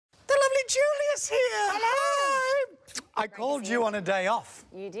Julia's here. Hello. Hi. I called you on a day off.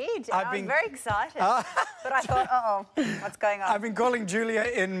 You did. I was very excited. But I thought, what's going on? I've been calling Julia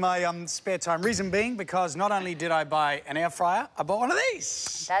in my spare time. Reason being, because not only did I buy an air fryer, I bought one of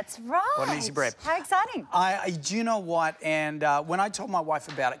these. That's right. What an easy bread. How exciting. Do you know what? And when I told my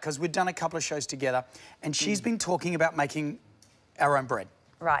wife about it, because we'd done a couple of shows together, and she's been talking about making our own bread.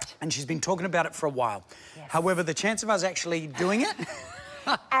 Right. And she's been talking about it for a while. Yes. However, the chance of us actually doing it...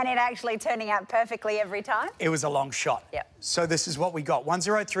 And it actually turning out perfectly every time? It was a long shot. Yep. So this is what we got,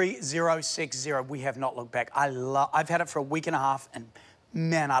 103060. We have not looked back. I've had it for a week and a half, and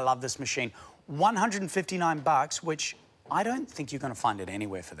man, I love this machine. $159, which I don't think you're going to find it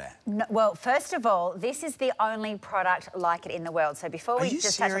anywhere for that. No, well, first of all, this is the only product like it in the world. So before we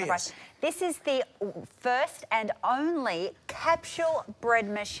just touch on the price, this is the first and only capsule bread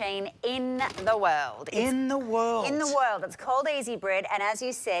machine in the world. In the world? In the world. It's called Easy Bread, and as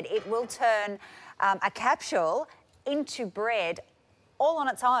you said, it will turn a capsule into bread all on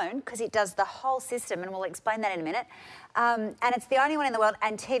its own, because it does the whole system, and we'll explain that in a minute. And it's the only one in the world,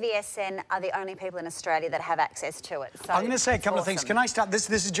 and TVSN are the only people in Australia that have access to it. So I'm going to say a couple of things. Can I start? This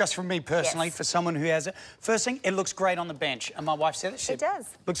is just from me personally, for someone who has it. First thing, it looks great on the bench. And my wife said it. It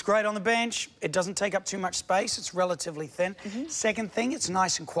does. Looks great on the bench. It doesn't take up too much space. It's relatively thin. Second thing, it's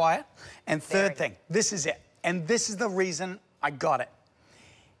nice and quiet. And third thing, this is it. And this is the reason I got it,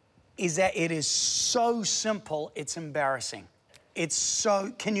 is that it is so simple, it's embarrassing. It's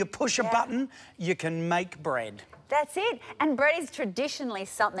so... Can you push a button? You can make bread. That's it. And bread is traditionally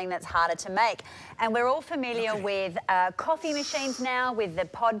something that's harder to make. And we're all familiar with coffee machines now, with the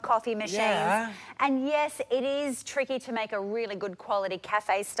pod coffee machines. Yeah. And yes, it is tricky to make a really good quality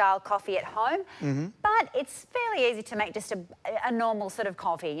cafe-style coffee at home, but it's fairly easy to make just a normal sort of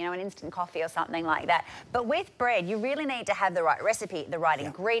coffee, you know, an instant coffee or something like that. But with bread, you really need to have the right recipe, the right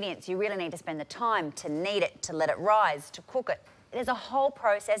ingredients. You really need to spend the time to knead it, to let it rise, to cook it. There's a whole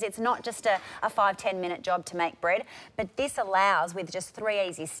process. It's not just a 5-10 minute job to make bread, but this allows, with just 3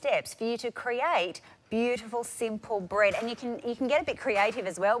 easy steps, for you to create beautiful, simple bread. And you can get a bit creative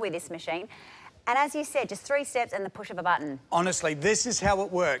as well with this machine. And as you said, just 3 steps and the push of a button. Honestly, this is how it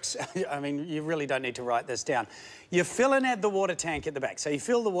works. I mean, you really don't need to write this down. You're filling out the water tank at the back. So you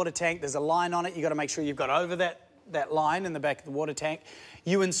fill the water tank, there's a line on it. You've got to make sure you've got over that line in the back of the water tank.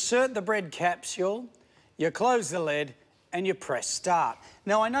 You insert the bread capsule, you close the lid, and you press start.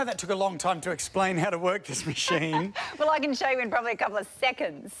 Now, I know that took a long time to explain how to work this machine. Well, I can show you in probably a couple of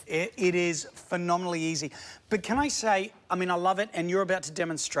seconds. It is phenomenally easy. But can I say, I mean, I love it, and you're about to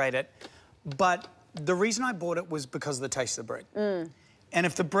demonstrate it, but the reason I bought it was because of the taste of the bread. And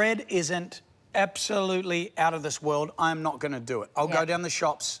if the bread isn't absolutely out of this world, I'm not going to do it. I'll go down the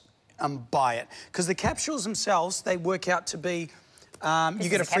shops and buy it. Because the capsules themselves, they work out to be... you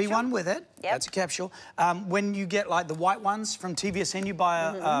get a free one with it. That's a capsule. When you get, like, the white ones from TVSN, you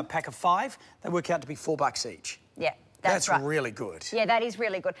buy a pack of 5. They work out to be $4 each. Yeah. That's right. Really good. Yeah, that is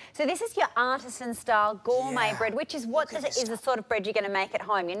really good. So this is your artisan-style gourmet bread, which is what is the sort of bread you're going to make at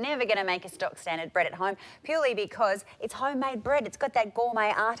home. You're never going to make a stock standard bread at home, purely because it's homemade bread. It's got that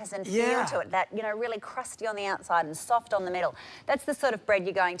gourmet artisan feel to it, that, you know, really crusty on the outside and soft on the middle. That's the sort of bread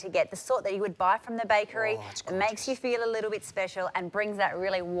you're going to get, the sort that you would buy from the bakery. It makes you feel a little bit special and brings that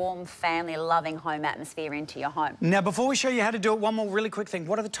really warm, family-loving home atmosphere into your home. Now, before we show you how to do it, one more really quick thing.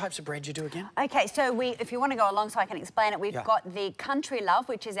 What are the types of bread you do again? OK, so if you want to go along so I can explain it, we've got the Country Love,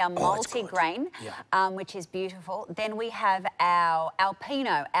 which is our multi-grain, which is beautiful. Then we have our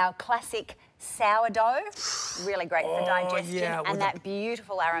Alpino, our classic sourdough, really great for digestion, and that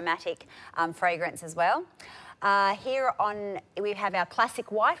beautiful aromatic fragrance as well. Here we have our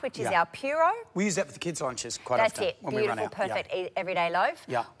classic white, which is our Puro. We use that for the kids' lunches quite often. That's it. Beautiful, perfect everyday loaf.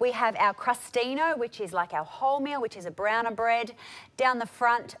 We have our Crustino, which is like our wholemeal, which is a browner bread. Down the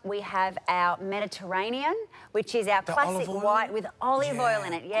front, we have our Mediterranean, which is our classic white with olive oil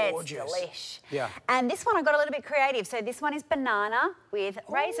in it. Yeah, it's delish. And this one I got a little bit creative. So this one is banana with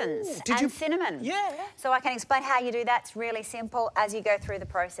raisins and cinnamon. So I can explain how you do that. It's really simple. As you go through the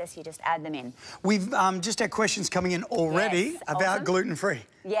process, you just add them in. We've just had questions coming in already about gluten-free.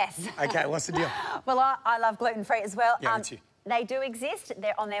 Yes. OK, what's the deal? Well, I love gluten-free as well. Yeah, me too. They do exist.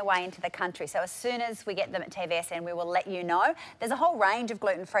 They're on their way into the country. So as soon as we get them at TVSN, we will let you know. There's a whole range of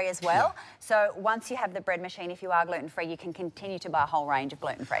gluten-free as well. So once you have the bread machine, if you are gluten-free, you can continue to buy a whole range of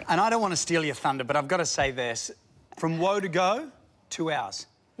gluten-free. And I don't want to steal your thunder, but I've got to say this. From woe to go, 2 hours.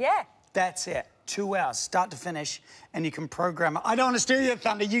 Yeah. That's it. 2 hours, start to finish, and you can program it. I don't want to steal your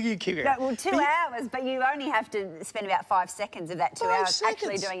thunder, you keep it. No, well, 2 hours, but you only have to spend about 5 seconds of that 2 hours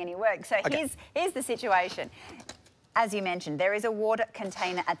actually doing any work. So here's the situation. As you mentioned, there is a water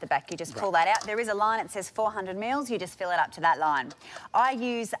container at the back. You just pull that out. There is a line, it says 400 mils. You just fill it up to that line. I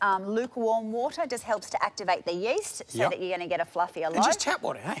use lukewarm water. It just helps to activate the yeast so that you're going to get a fluffier loaf. And just tap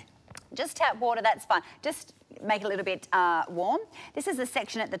water, hey? Just tap water, that's fine. Just make it a little bit warm. This is the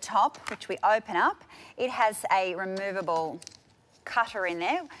section at the top, which we open up. It has a removable cutter in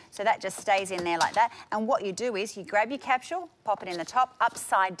there, so that just stays in there like that. And what you do is you grab your capsule, pop it in the top,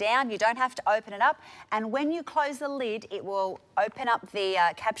 upside down. You don't have to open it up. And when you close the lid, it will open up the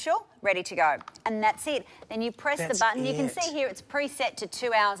capsule, ready to go. And that's it. Then you press the button. You can see here it's preset to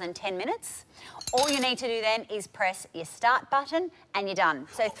 2 hours and 10 minutes. All you need to do then is press your start button and you're done.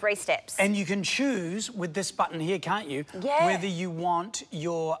 So 3 steps. And you can choose with this button here, can't you? Yeah. Whether you want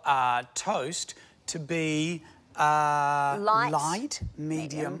your toast to be light,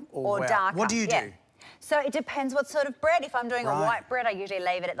 medium, or well. Darker. What do you do? So it depends what sort of bread. If I'm doing a white bread, I usually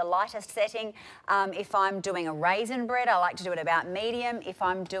leave it at the lightest setting. If I'm doing a raisin bread, I like to do it about medium. If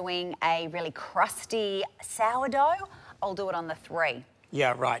I'm doing a really crusty sourdough, I'll do it on the 3.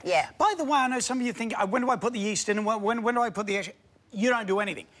 Yeah, right. Yeah. By the way, I know some of you think, when do I put the yeast in and when do I put the extra? You don't do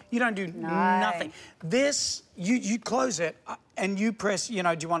anything. You don't do nothing. This, you close it and you press, do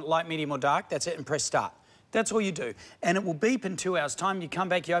you want light, medium or dark? That's it, and press start. That's all you do. And it will beep in 2 hours' time. You come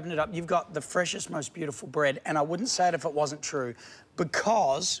back, you open it up, you've got the freshest, most beautiful bread. And I wouldn't say it if it wasn't true,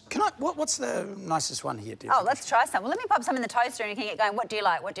 because... what's the nicest one here, dear? Oh, let's try some. Well, let me pop some in the toaster and you can get going. What do you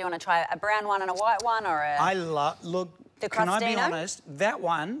like? What do you want to try? A brown one and a white one, or a... Look, the can I be crostino? honest? That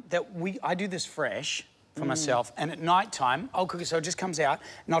one, I do this fresh for myself, and at night time, I'll cook it so it just comes out,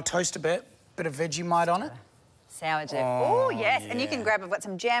 and I'll toast a bit of Vegemite on it. Sourdough. Oh, yes. And you can grab, I've got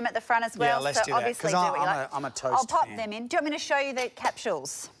some jam at the front as well. Yeah, let's do that, because I'm a toast I'll pop fan. them in. Do you want me to show you the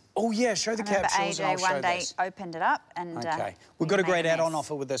capsules? Oh, yeah, show the capsules and I'll show one day this. Opened it up and... OK. We've got a great add-on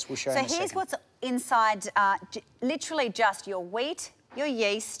offer with this. We'll show you in a second. So here's what's inside, literally just your wheat, your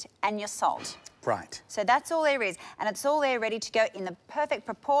yeast and your salt. Right. So that's all there is. And it's all there ready to go in the perfect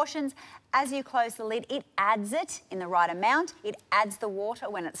proportions. As you close the lid, it adds it in the right amount. It adds the water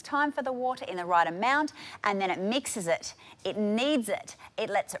when it's time for the water in the right amount. And then it mixes it. It kneads it.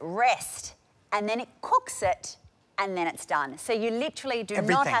 It lets it rest. And then it cooks it. And then it's done. So you literally do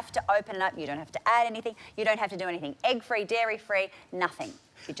not have to open it up. You don't have to add anything. You don't have to do anything. Egg-free, dairy-free, nothing.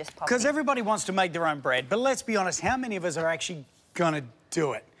 You just pop it in. Because everybody wants to make their own bread. But let's be honest, how many of us are actually going to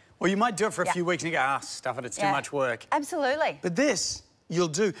do it? Well, you might do it for a few weeks and you go, stuff it, it's too much work. Absolutely. But this, you'll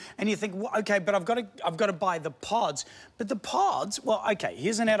do. And you think, well, OK, but I've got to buy the pods. But the pods, well, OK,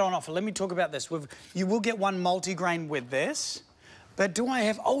 here's an add-on offer. Let me talk about this. You will get one multigrain with this. But do I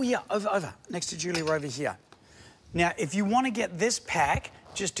have... Oh, yeah, over, next to Julie, over here. Now, if you want to get this pack,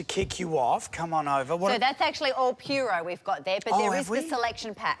 just to kick you off, come on over. So that's actually all Puro we've got there, but there is the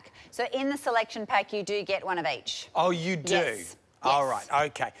selection pack. So in the selection pack, you do get one of each. Oh, you do? Yes. All right,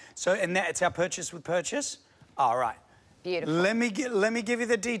 OK. So, and it's our purchase with purchase? All right. Beautiful. Let me give you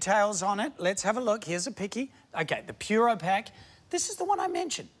the details on it. Let's have a look. Here's a picky. OK, the Puro pack. This is the one I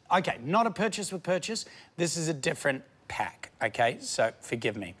mentioned. OK, not a purchase with purchase. This is a different pack, OK? So,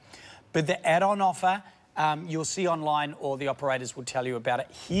 forgive me. But the add-on offer, you'll see online, or the operators will tell you about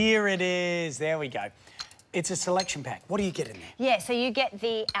it. Here it is. There we go. It's a selection pack. What do you get in there? Yeah, so you get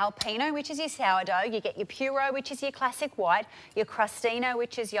the Alpino, which is your sourdough. You get your Puro, which is your classic white. Your Crostino,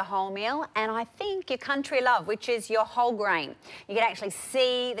 which is your wholemeal. And I think your Country Love, which is your whole grain. You can actually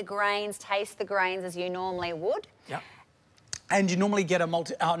see the grains, taste the grains as you normally would. Yep. And you normally get a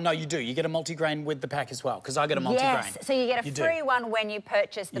multi... Oh, no, you do. You get a multigrain with the pack as well, because I get a multigrain. Yes, so you get a free one when you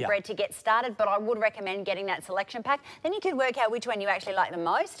purchase the bread to get started, but I would recommend getting that selection pack. Then you could work out which one you actually like the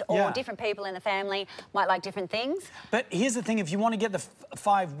most, or different people in the family might like different things. But here's the thing, if you want to get the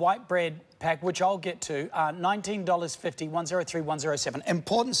 5 white bread pack, which I'll get to, $19.50, 103 107.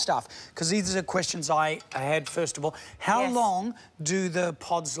 Important stuff, because these are questions I had, first of all. How long do the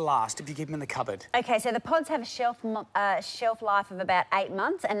pods last if you keep them in the cupboard? OK, so the pods have a shelf life of about 8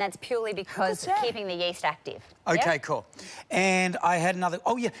 months, and that's purely because keeping the yeast active. OK, cool. And I had another...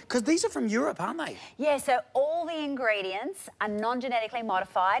 Oh, yeah, because these are from Europe, aren't they? Yeah, so all the ingredients are non-genetically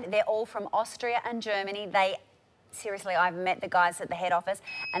modified. They're all from Austria and Germany. Seriously, I've met the guys at the head office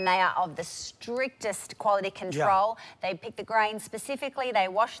and they are of the strictest quality control. They pick the grains specifically, they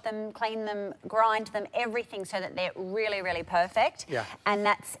wash them, clean them, grind them, everything so that they're really, really perfect. Yeah. And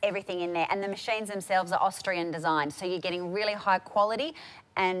that's everything in there. And the machines themselves are Austrian designed, so you're getting really high quality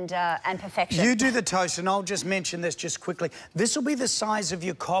and perfection. You do the toast, and I'll just mention this just quickly. This will be the size of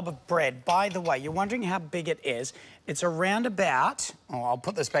your cob of bread. By the way, you're wondering how big it is. It's around about... Oh, I'll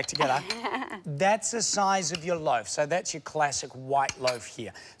put this back together. That's the size of your loaf. So that's your classic white loaf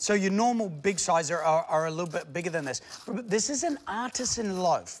here. So your normal big size are a little bit bigger than this. But this is an artisan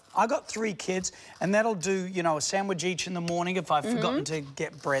loaf. I got 3 kids, and that'll do, you know, a sandwich each in the morning if I've forgotten to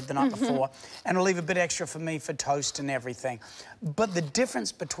get bread the night before. And I'll leave a bit extra for me for toast and everything. But the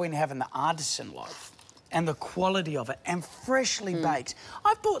difference between having the artisan loaf and the quality of it, and freshly baked.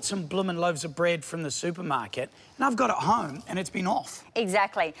 I've bought some bloomin' loaves of bread from the supermarket, and I've got it home, and it's been off.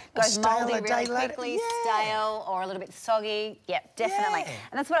 Exactly. Goes mouldy really later. quickly, stale, or a little bit soggy. Yep, definitely. Yeah.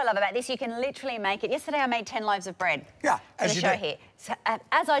 And that's what I love about this. You can literally make it. Yesterday I made 10 loaves of bread. Yeah, for the show here. So,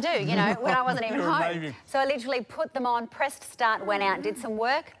 as I do, you know, when I wasn't even home. Amazing. So I literally put them on, pressed start, went out, did some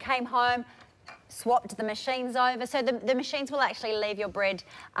work, came home, swapped the machines over. So the machines will actually leave your bread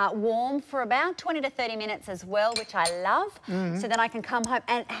warm for about 20 to 30 minutes as well, which I love. So then I can come home.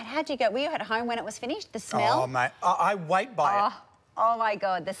 And how'd you go? Were you at home when it was finished? The smell? Oh, mate, I wait by it. Oh, my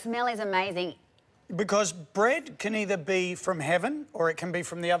God, the smell is amazing. Because bread can either be from heaven or it can be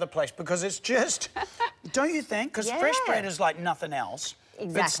from the other place, because it's just, don't you think? Because fresh bread is like nothing else.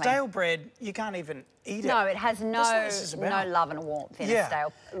 Exactly. But stale bread, you can't even eat it. No, it has no love and warmth in a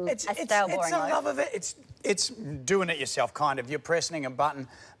stale, boring it's loaf. the love of it. It's doing it yourself, kind of. You're pressing a button.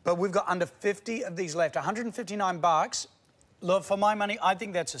 But we've got under 50 of these left, 159 bucks. Look, for my money, I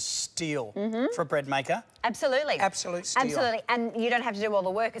think that's a steal for a bread maker. Absolutely. Absolute steal. Absolutely. And you don't have to do all the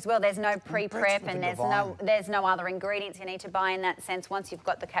work as well. There's no pre-prep and there's no other ingredients you need to buy in that sense. Once you've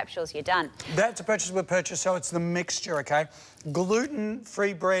got the capsules, you're done. That's a purchase with purchase, so it's the mixture, OK?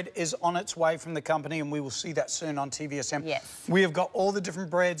 Gluten-free bread is on its way from the company, and we will see that soon on TVSN. Yes. We have got all the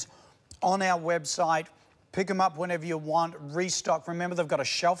different breads on our website. Pick them up whenever you want. Restock. Remember, they've got a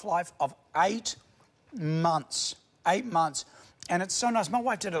shelf life of 8 months. 8 months. And it's so nice. My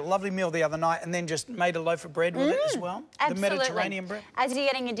wife did a lovely meal the other night and then just made a loaf of bread with it as well. Absolutely. The Mediterranean bread. As you're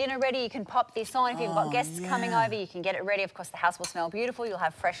getting your dinner ready, you can pop this on. If you've got guests coming over, you can get it ready. Of course, the house will smell beautiful. You'll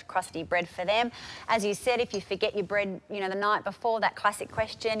have fresh, crusty bread for them. As you said, if you forget your bread, you know, the night before, that classic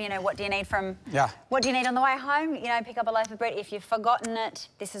question, you know, what do you need from... What do you need on the way home? You know, pick up a loaf of bread. If you've forgotten it,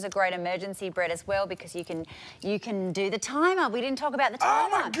 this is a great emergency bread as well, because you can do the timer. We didn't talk about the timer.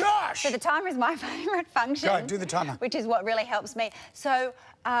 Oh, my gosh! So the timer is my favourite function. Go, do the timer. Which is what really helps me. So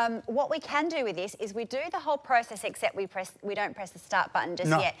what we can do with this is we do the whole process, except we don't press the start button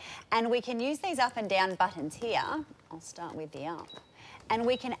just yet. And we can use these up and down buttons here. I'll start with the up. And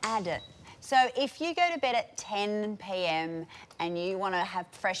we can add it. So if you go to bed at 10 p.m. and you want to have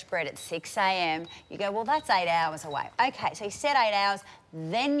fresh bread at 6 a.m, you go, well, that's 8 hours away. OK, so you set 8 hours,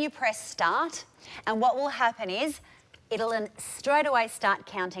 then you press start. And what will happen is it'll straight away start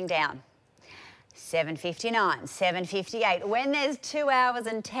counting down. 7:59, 7:58. When there's 2 hours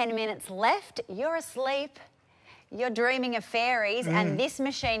and 10 minutes left, you're asleep. You're dreaming of fairies, and this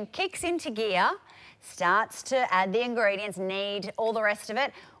machine kicks into gear, starts to add the ingredients, knead, all the rest of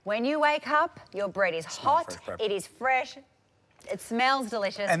it. When you wake up, your bread is hot, it is fresh, it smells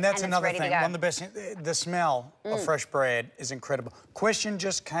delicious, and that's and another it's ready thing. to go. One of the best things, the smell of fresh bread is incredible. Question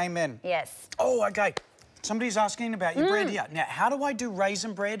just came in. Yes. Oh, OK. Somebody's asking about your bread here. Now, how do I do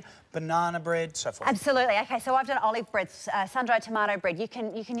raisin bread, banana bread, so forth? Absolutely. OK, so I've done olive bread, sun-dried tomato bread. You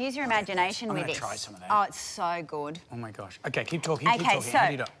can use your imagination with this. I'm going to try some of that. Oh, it's so good. Oh, my gosh. OK, keep talking, keep talking. So, how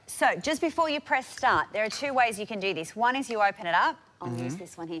do you do it? So just before you press start, there are 2 ways you can do this. One is you open it up. I'll use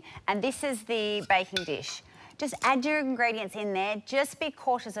this one here. And this is the baking dish. Just add your ingredients in there. Just be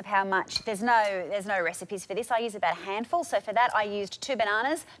cautious of how much. There's no recipes for this. I use about a handful. So for that, I used 2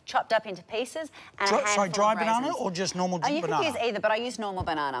 bananas chopped up into pieces and a handful of dry raisins. banana or just normal banana? You can use either, but I use normal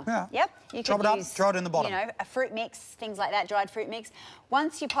banana. Yeah. Yep. You Chop could it up, use, throw it in the bottom. You know, a fruit mix, things like that, dried fruit mix.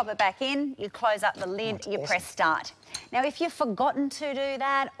 Once you pop it back in, you close up the lid, you press start. Now, if you've forgotten to do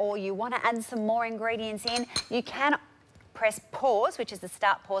that or you want to add some more ingredients in, you can press pause, which is the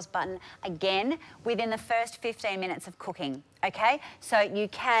start pause button, again within the first 15 minutes of cooking, OK? So you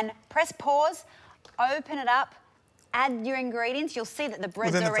can press pause, open it up, add your ingredients. You'll see that the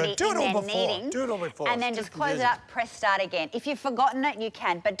bread's already in there kneading. Do it all before. And then just close it up, press start again. If you've forgotten it, you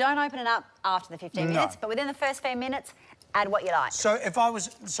can, but don't open it up after the 15 minutes. But within the first 5 minutes, add what you like. So if I was,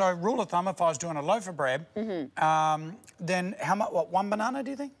 rule of thumb, if I was doing a loaf of bread, then how much, 1 banana,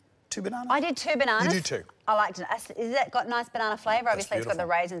 do you think? 2 bananas? I did 2 bananas. You do 2? I liked it. Is that got nice banana flavour? Obviously, it's got the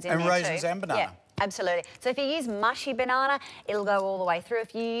raisins in there too. And raisins and banana. Yeah, absolutely. So if you use mushy banana, it'll go all the way through.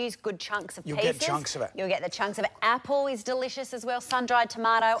 If you use good chunks of pieces... You'll get chunks of it. You'll get the chunks of it. Apple is delicious as well. Sun-dried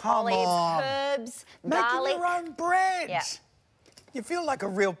tomato, olives, herbs, garlic. Making your own bread. Yeah. You feel like a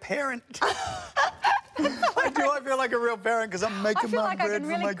real parent. I feel like a real parent because I'm making my own bread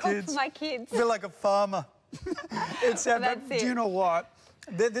for my kids. For my kids. I feel like a farmer. It's sad, but do you know what?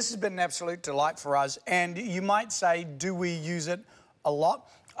 This has been an absolute delight for us. And you might say, do we use it a lot?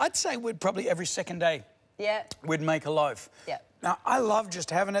 I'd say we'd probably every second day. Yeah. We'd make a loaf. Yeah. Now, I love just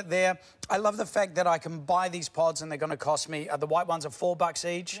having it there. I love the fact that I can buy these pods and they're going to cost me, the white ones are $4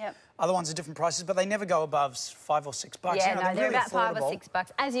 each. Yep. Other ones are different prices, but they never go above $5 or $6. Yeah, you know, no, they're really about affordable. $5 or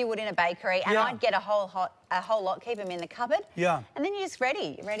 $6, as you would in a bakery. And Yeah. I'd get a whole lot, keep them in the cupboard. Yeah. And then you're just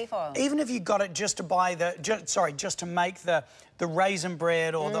ready. You're ready for them. Even if you got it just to buy just to make the raisin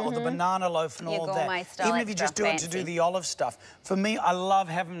bread or the banana loaf and Your all gourmet that. style Even if you just do extra it to do fancy. the olive stuff. For me, I love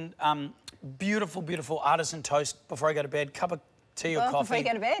having beautiful, beautiful artisan toast before I go to bed. Cup of tea or coffee. Before you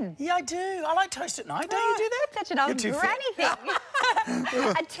go to bed. Yeah, I do. I like toast at night. Don't you do that? That's such an old You're too granny fat. thing.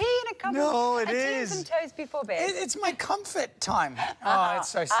 A tea and a cup No, it a tea is. and some toast before bed. It's my comfort time. Oh, it's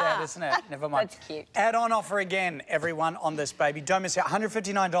so sad, isn't it? Never mind. That's cute. Add-on offer again, everyone, on this baby. Don't miss out.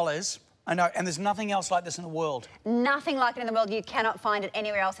 $159. I know, and there's nothing else like this in the world. Nothing like it in the world. You cannot find it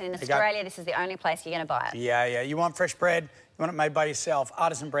anywhere else. And in Australia, this is the only place you're going to buy it. Yeah, yeah. You want fresh bread, you want it made by yourself.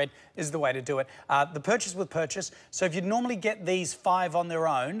 Artisan bread is the way to do it. The purchase with purchase. So if you'd normally get these 5 on their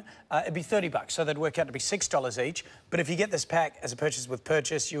own, it'd be $30. So they'd work out to be $6 each. But if you get this pack as a purchase with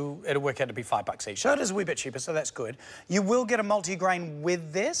purchase, it'll work out to be $5 each. So it is a wee bit cheaper, so that's good. You will get a multi-grain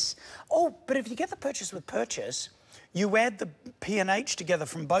with this. Oh, but if you get the purchase with purchase, you add the P&H together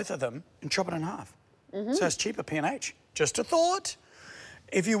from both of them and chop it in half. So it's cheaper P&H. Just a thought.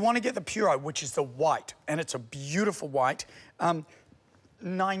 If you want to get the Puro, which is the white, and it's a beautiful white,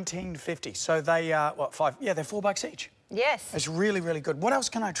 $19.50. So they are, what, they're $4 each. Yes. It's really, really good. What else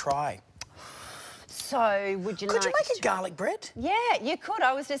can I try? So, would you Could like you make a garlic bread? Yeah, you could.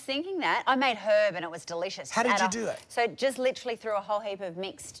 I was just thinking that. I made herb and it was delicious. How did you do that? So just literally threw a whole heap of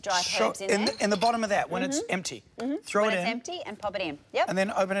mixed dried herbs in there. In the bottom of that, when it's empty. Throw When it it's in. empty and pop it in. Yep. And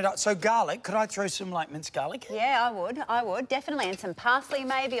then open it up. So garlic, could I throw some like minced garlic in? Yeah, I would, definitely. And some parsley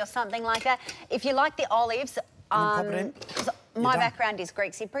maybe or something like that. If you like the olives... pop it in. My background is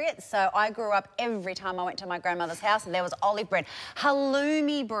Greek Cypriot, so I grew up every time I went to my grandmother's house and there was olive bread.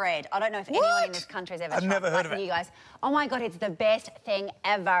 Halloumi bread. I don't know if anyone in this country has ever tried it. I've never heard of it. You guys. Oh my God, it's the best thing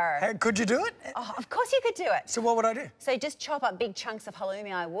ever. Hey, could you do it? Oh, of course you could do it. So what would I do? So just chop up big chunks of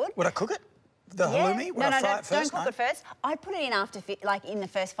halloumi, I would. Would I cook it? The halloumi? Would I fry it first? Don't cook it first. I'd put it in after, like in the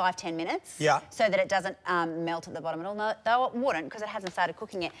first 5-10 minutes. Yeah. So that it doesn't melt at the bottom at all. No, though it wouldn't because it hasn't started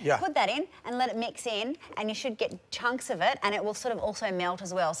cooking yet. Yeah. Put that in and let it mix in and you should get chunks of it and it will sort of also melt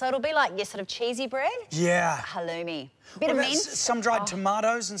as well. So it'll be like your sort of cheesy bread. Yeah. Halloumi. Bit What of about mint. some dried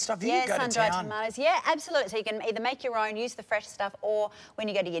tomatoes and stuff? You go to sun-dried town. tomatoes. Yeah, absolutely. So you can either make your own, use the fresh stuff, or when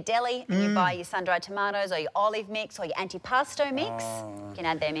you go to your deli and you buy your sun-dried tomatoes or your olive mix or your antipasto mix, you can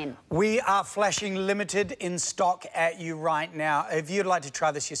add them in. We are flashing limited in stock at you right now. If you'd like to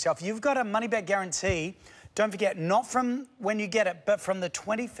try this yourself, you've got a money-back guarantee. Don't forget, not from when you get it, but from the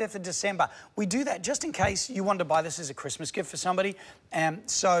 25th of December. We do that just in case you want to buy this as a Christmas gift for somebody.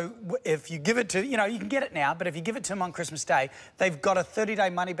 So if you give it to, you can get it now, but if you give it to them on Christmas Day, they've got a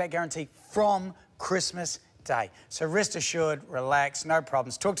 30-day money-back guarantee from Christmas Day. So rest assured, relax, no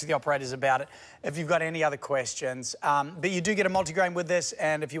problems. Talk to the operators about it if you've got any other questions. But you do get a multigrain with this,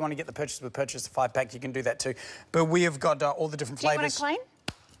 and if you want to get the purchase with purchase, the 5-pack, you can do that too. But we have got all the different flavours. Do you want to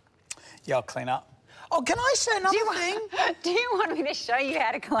clean? Yeah, I'll clean up. Oh, can I say another thing? Do you want me to show you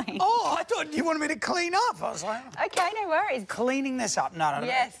how to clean? Oh, I thought you wanted me to clean up. I was like... Okay, no worries. Cleaning this up. No.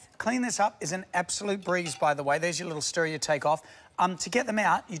 Yes. Cleaning this up is an absolute breeze, by the way. There's your little stir you take off. To get them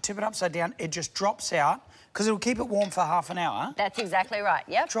out, you tip it upside down. It just drops out because it'll keep it warm for half an hour. That's exactly right,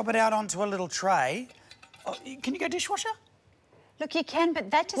 yep. Drop it out onto a little tray. Oh, can you go dishwasher? Look, you can,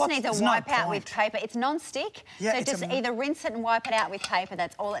 but that just needs a wipe out with paper. It's non-stick, Yeah, so just either rinse it and wipe it out with paper.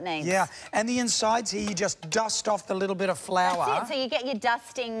 That's all it needs. Yeah, and the insides here, you just dust off the little bit of flour. That's it. So you get your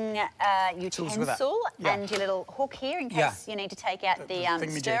dusting utensil and your little hook here in case you need to take out the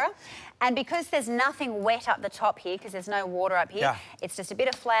stirrer. And because there's nothing wet up the top here, because there's no water up here, it's just a bit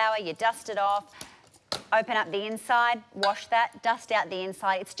of flour, you dust it off, open up the inside, wash that, dust out the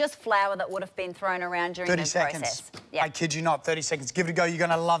inside. It's just flour that would have been thrown around during the process. I kid you not, 30 seconds. Give it a go. You're going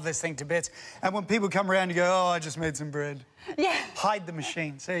to love this thing to bits. And when people come around, you go, oh, I just made some bread. Yeah. Hide the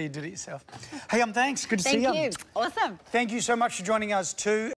machine. See, you did it yourself. Hey, thanks. Good to see you. Thank you. Awesome. Thank you so much for joining us too.